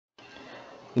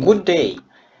Good day.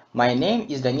 My name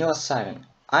is Savin.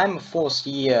 I'm a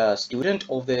fourth-year student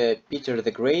of the Peter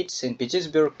the Great St.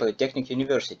 Petersburg Polytechnic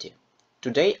University.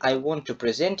 Today I want to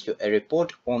present you a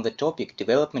report on the topic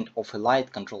development of a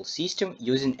light control system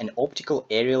using an optical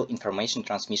aerial information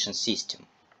transmission system.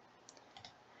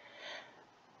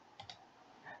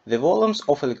 The volumes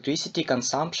of electricity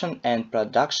consumption and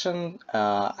production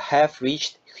have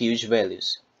reached huge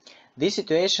values. This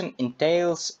situation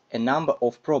entails a number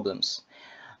of problems.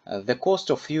 The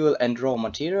cost of fuel and raw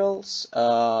materials,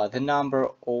 the number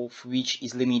of which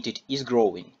is limited, is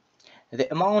growing. The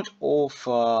amount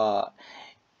of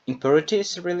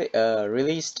impurities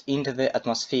released into the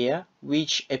atmosphere,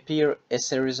 which appear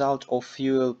as a result of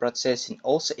fuel processing,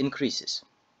 also increases.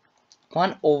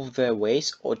 One of the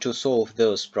ways to solve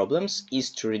those problems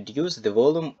is to reduce the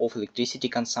volume of electricity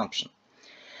consumption.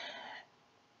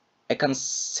 A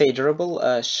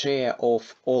considerable share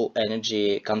of all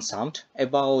energy consumed,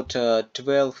 about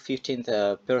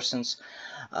 12–15%,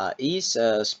 is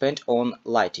spent on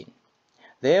lighting.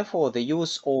 Therefore, the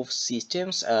use of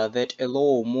systems that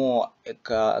allow more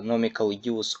economical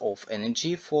use of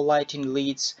energy for lighting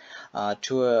leads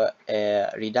to a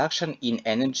reduction in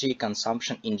energy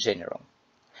consumption in general.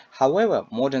 However,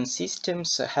 modern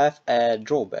systems have a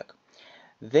drawback.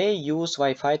 They use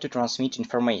Wi-Fi to transmit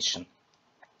information.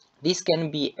 This can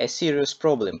be a serious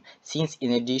problem, since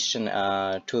in addition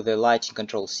to the lighting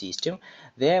control system,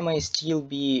 there may still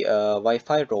be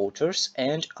Wi-Fi routers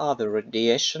and other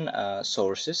radiation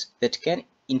sources that can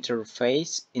interfere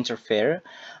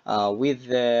with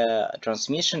the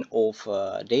transmission of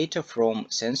data from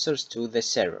sensors to the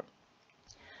server.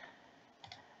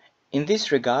 In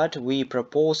this regard, we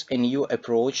propose a new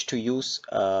approach to use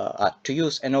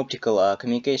an optical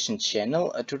communication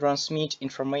channel to transmit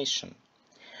information.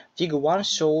 Figure 1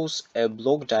 shows a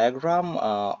block diagram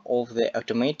of the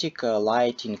automatic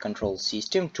lighting control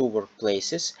system to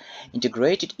workplaces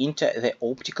integrated into the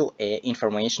optical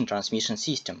information transmission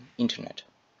system, Internet.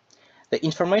 The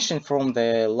information from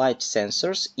the light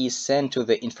sensors is sent to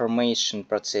the information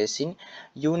processing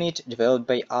unit developed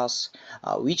by us,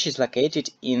 which is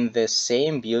located in the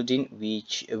same building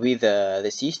with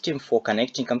the system for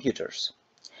connecting computers.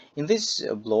 In this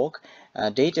block,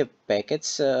 data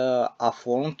packets are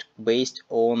formed based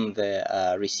on the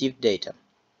received data.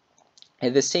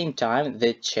 At the same time,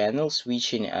 the channel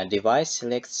switching device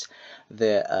selects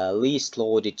the least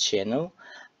loaded channel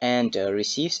and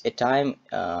receives a time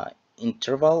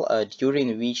interval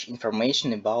during which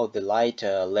information about the light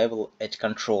level at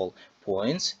control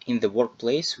points in the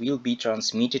workplace will be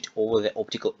transmitted over the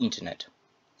optical internet.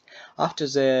 After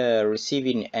the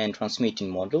receiving and transmitting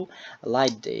module,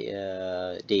 light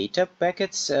data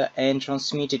packets are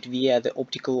transmitted via the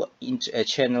optical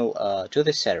channel to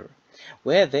the server,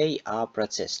 where they are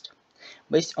processed.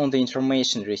 Based on the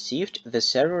information received, the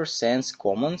server sends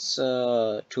commands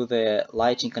to the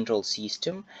lighting control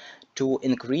system to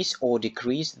increase or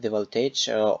decrease the voltage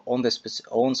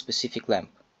on specific lamp.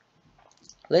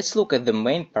 Let's look at the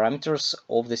main parameters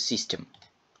of the system.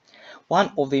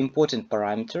 One of the important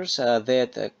parameters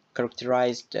that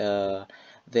characterized the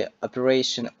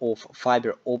operation of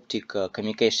fiber optic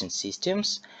communication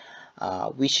systems,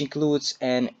 which includes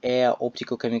an air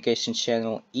optical communication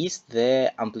channel, is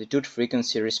the amplitude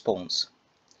frequency response.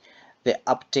 The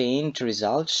obtained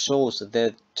result shows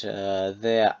that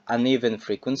the uneven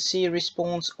frequency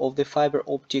response of the fiber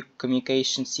optic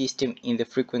communication system in the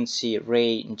frequency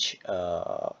range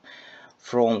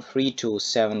from 3 to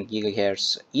 7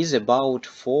 GHz is about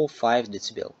 4–5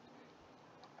 dB.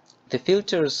 The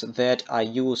filters that are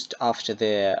used after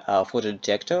the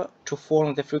photodetector to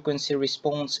form the frequency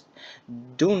response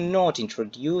do not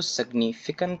introduce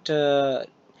significant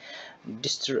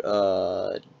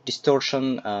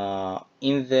distortion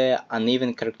in the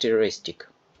uneven characteristic.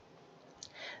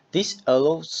 This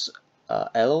allows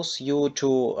you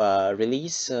to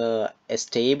release a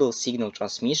stable signal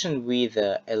transmission with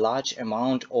a large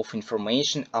amount of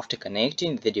information after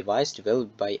connecting the device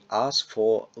developed by us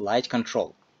for light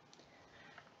control.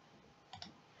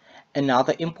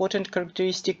 Another important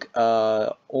characteristic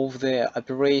of the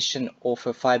operation of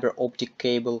a fiber optic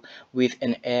cable with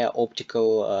an air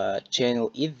optical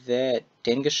channel is the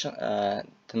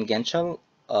tangential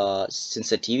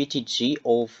sensitivity G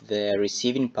of the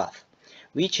receiving path,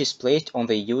 which is placed on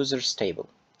the user's table.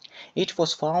 It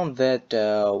was found that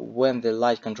when the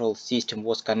light control system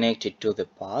was connected to the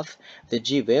path, the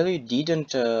G value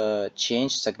didn't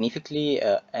change significantly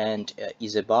and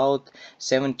is about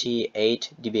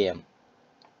 78 dBm.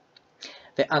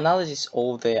 The analysis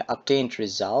of the obtained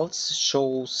results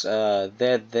shows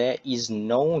that there is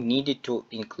no need to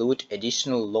include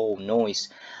additional low noise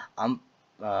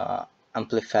uh,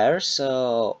 amplifiers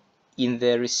in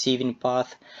the receiving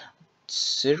path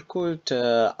circuit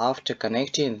after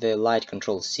connecting the light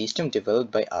control system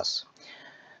developed by us.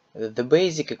 The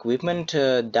basic equipment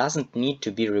doesn't need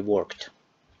to be reworked.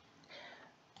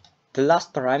 The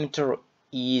last parameter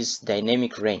is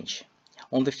dynamic range.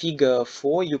 On the figure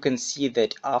 4 you can see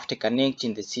that after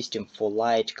connecting the system for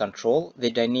light control, the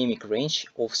dynamic range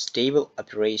of stable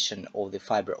operation of the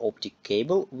fiber optic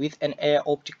cable with an air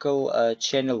optical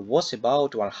channel was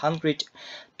about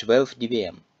 112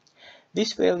 dBm.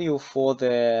 This value for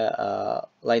the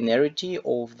linearity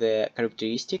of the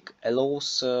characteristic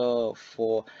allows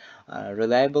for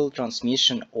reliable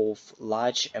transmission of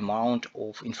large amount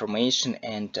of information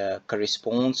and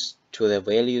corresponds to the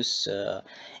values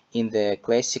in the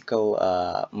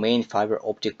classical main fiber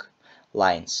optic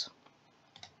lines.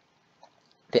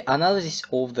 The analysis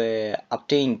of the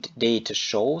obtained data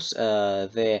shows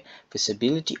the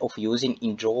feasibility of using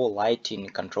indoor lighting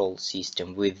control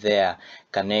system with their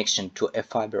connection to a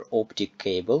fiber optic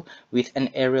cable with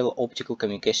an aerial optical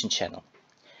communication channel.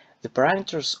 The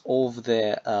parameters of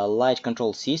the light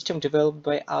control system developed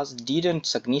by us didn't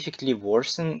significantly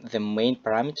worsen the main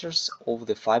parameters of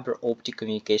the fiber optic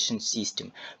communication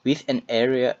system with an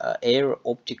air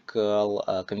optical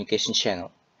communication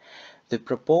channel. The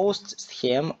proposed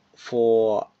scheme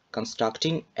for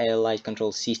constructing a light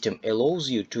control system allows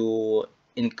you to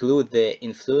include the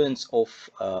influence of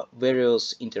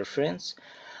various interference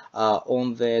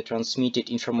on the transmitted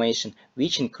information,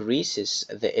 which increases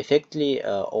the effectiveness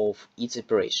of its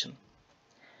operation.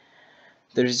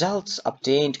 The results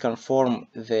obtained confirm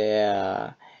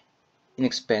the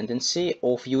inexpendency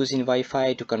of using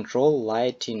Wi-Fi to control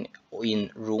lighting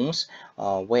in rooms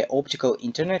where optical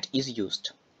internet is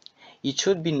used. It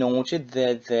should be noted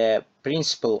that the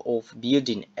principle of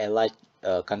building a light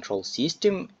control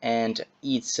system and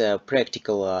its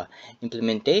practical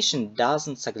implementation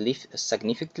doesn't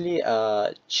significantly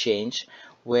change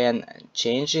when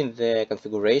changing the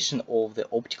configuration of the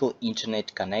optical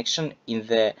internet connection in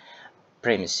the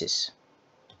premises.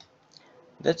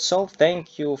 That's all.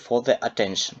 Thank you for the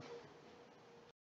attention.